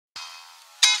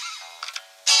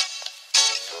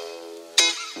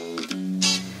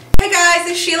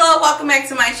guys, it's Sheila. Welcome back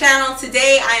to my channel.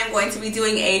 Today I am going to be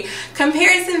doing a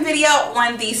comparison video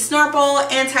on the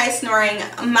Snorple Anti-Snoring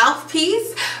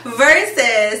Mouthpiece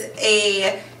versus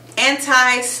a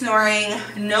Anti-Snoring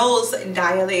Nose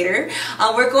Dilator.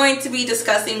 We're going to be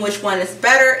discussing which one is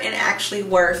better and actually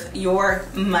worth your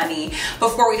money.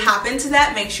 Before we hop into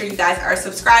that, make sure you guys are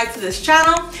subscribed to this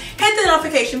channel, hit the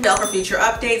notification bell for future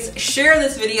updates, share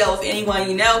this video with anyone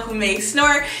you know who may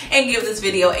snore, and give this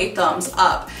video a thumbs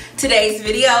up. Today's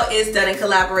video is done in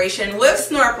collaboration with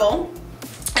Snorple.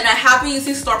 And I have been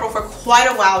using Snorple for quite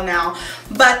a while now,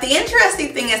 but the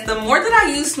interesting thing is the more that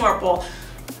I use Snorple,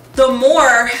 the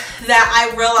more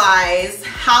that I realize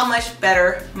how much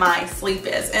better my sleep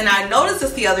is. And I noticed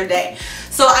this the other day.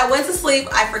 So I went to sleep,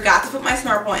 I forgot to put my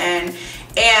Snorple in,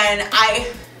 and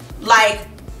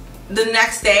the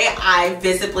next day I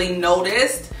visibly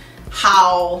noticed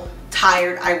how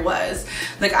tired I was.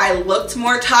 Like, I looked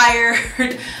more tired,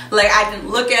 like I didn't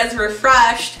look as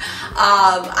refreshed.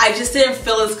 I just didn't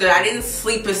feel as good. I didn't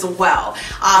sleep as well.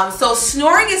 So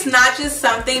snoring is not just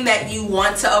something that you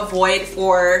want to avoid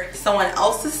for someone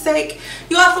else's sake.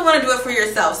 You also want to do it for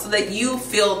yourself so that you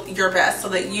feel your best, so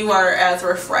that you are as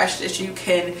refreshed as you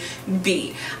can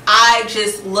be. I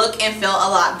just look and feel a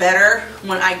lot better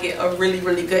when I get a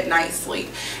really good night's sleep,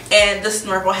 and the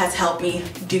Snorple has helped me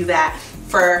do that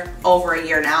for over a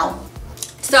year now.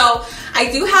 So I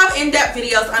do have in-depth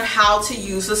videos on how to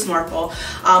use the Snorple,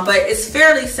 but it's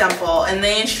fairly simple, and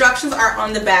the instructions are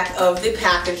on the back of the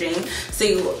packaging.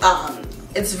 So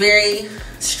it's very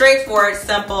straightforward,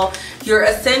 simple. You're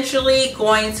essentially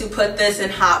going to put this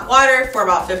in hot water for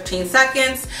about 15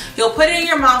 seconds. You'll put it in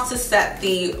your mouth to set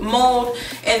the mold,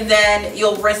 and then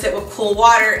you'll rinse it with cool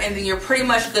water, and then you're pretty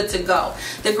much good to go.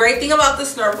 The great thing about the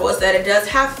Snorple is that it does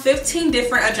have 15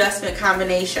 different adjustment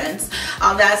combinations.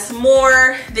 That's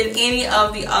more than any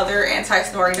of the other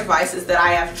anti-snoring devices that I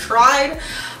have tried.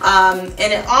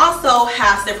 And it also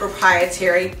has the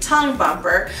proprietary tongue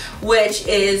bumper, which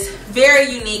is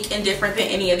very unique and different than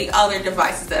any of the other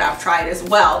devices that I've tried as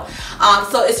well.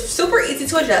 So it's super easy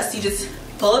to adjust. You just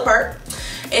pull it apart.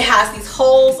 It has these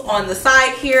holes on the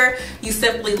side here. You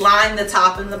simply line the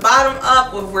top and the bottom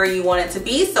up with where you want it to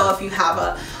be. So if you have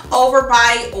a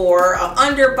overbite or an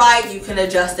underbite, you can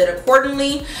adjust it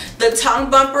accordingly. The tongue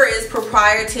bumper is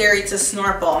proprietary to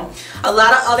Snorple. A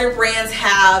lot of other brands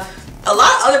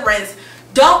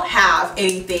don't have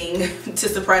anything to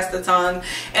suppress the tongue,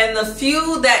 and the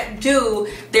few that do,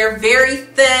 they're very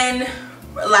thin,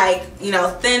 like, you know,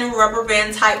 thin rubber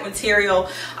band type material,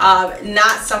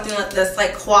 not something that's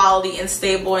like quality and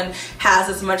stable and has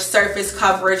as much surface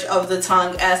coverage of the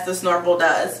tongue as the Snorple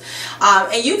does.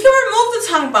 And you can remove the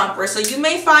tongue bumper, so you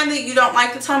may find that you don't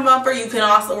like the tongue bumper. You can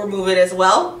also remove it as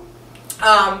well.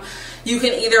 You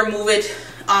can either remove it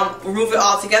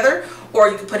all together, or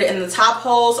you can put it in the top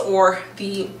holes or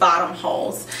the bottom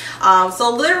holes. So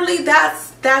literally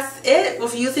that's it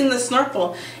with using the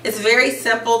Snorple. It's very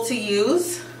simple to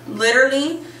use.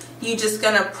 Literally, you just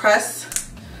gonna press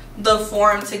the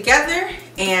form together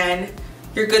and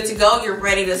you're good to go. You're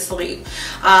ready to sleep.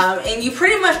 And you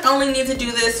pretty much only need to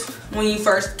do this when you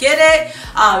first get it,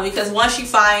 because once you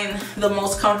find the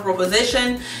most comfortable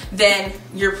position, then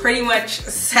you're pretty much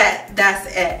set.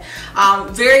 That's it.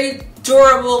 Very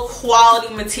durable,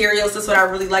 quality materials. That's what I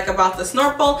really like about the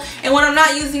Snorple. And when I'm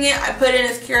not using it, I put it in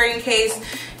its carrying case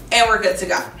and we're good to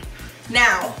go.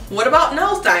 Now, what about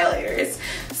nose dilators?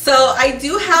 So I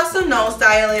do have some nose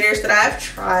dilators that I've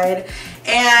tried,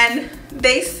 and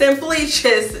they simply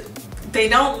they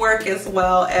don't work as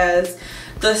well as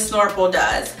the Snorple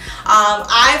does.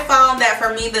 I found that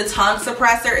for me, the tongue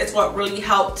suppressor is what really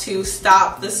helped to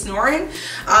stop the snoring.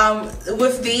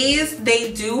 With these,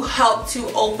 they do help to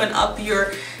open up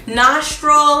your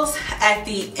nostrils at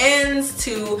the ends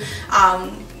to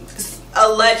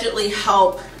allegedly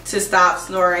help to stop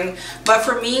snoring. But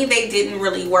for me, they didn't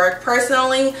really work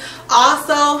personally.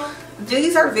 Also,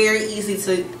 these are very easy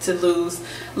to lose.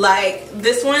 Like,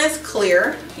 this one is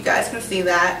clear. You guys can see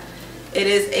that. It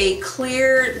is a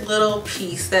clear little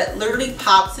piece that literally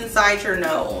pops inside your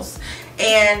nose,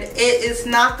 and it is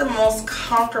not the most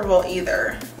comfortable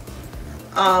either.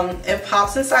 It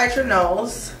pops inside your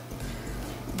nose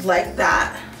like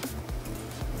that.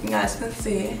 You guys can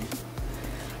see.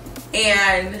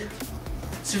 And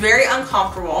it's very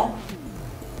uncomfortable.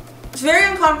 It's very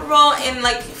uncomfortable, and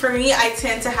like for me, I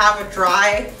tend to have a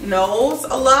dry nose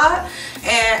a lot,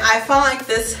 and I found like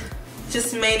this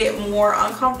just made it more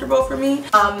uncomfortable for me.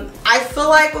 I feel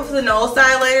like with the nose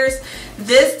dilators,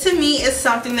 this to me is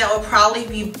something that would probably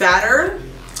be better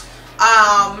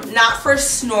not for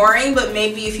snoring, but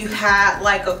maybe if you had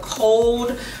like a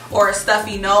cold or a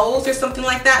stuffy nose or something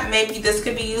like that, maybe this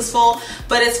could be useful.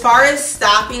 But as far as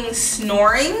stopping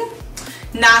snoring,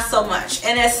 not so much.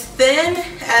 And as thin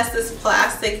as this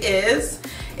plastic is,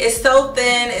 it's so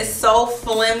thin, it's so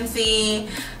flimsy,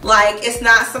 like it's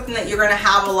not something that you're gonna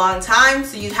have a long time,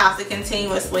 so you have to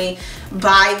continuously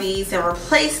buy these and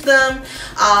replace them.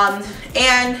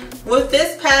 And with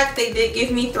this pack, they did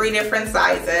give me 3 different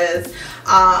sizes,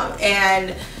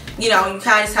 and you know, you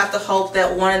kind of just have to hope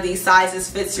that one of these sizes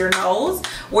fits your nose.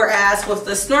 Whereas with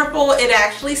the Snorple, it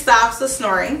actually stops the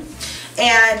snoring.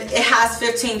 And it has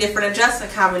 15 different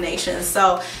adjustment combinations.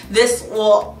 So this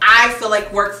will, I feel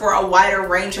like, work for a wider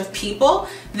range of people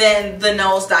than the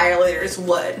nose dilators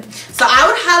would. So I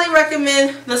would highly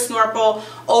recommend the Snorple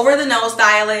over the nose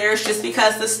dilators, just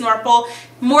because the Snorple,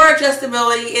 more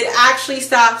adjustability, it actually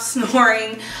stops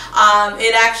snoring.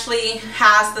 It actually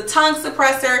has the tongue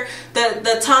suppressor,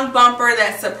 the tongue bumper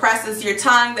that suppresses your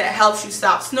tongue, that helps you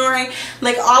stop snoring.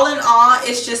 Like, all in all,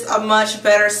 it's just a much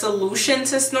better solution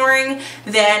to snoring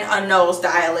than a nose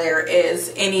dilator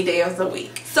is any day of the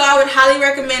week. So I would highly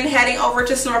recommend heading over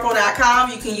to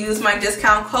snorple.com. You can use my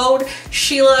discount code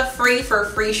sheilafree for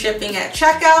free shipping at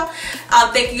checkout.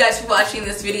 Thank you guys for watching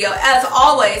this video as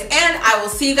always, and I will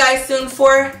see you guys soon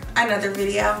for another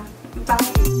video.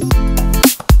 Bye.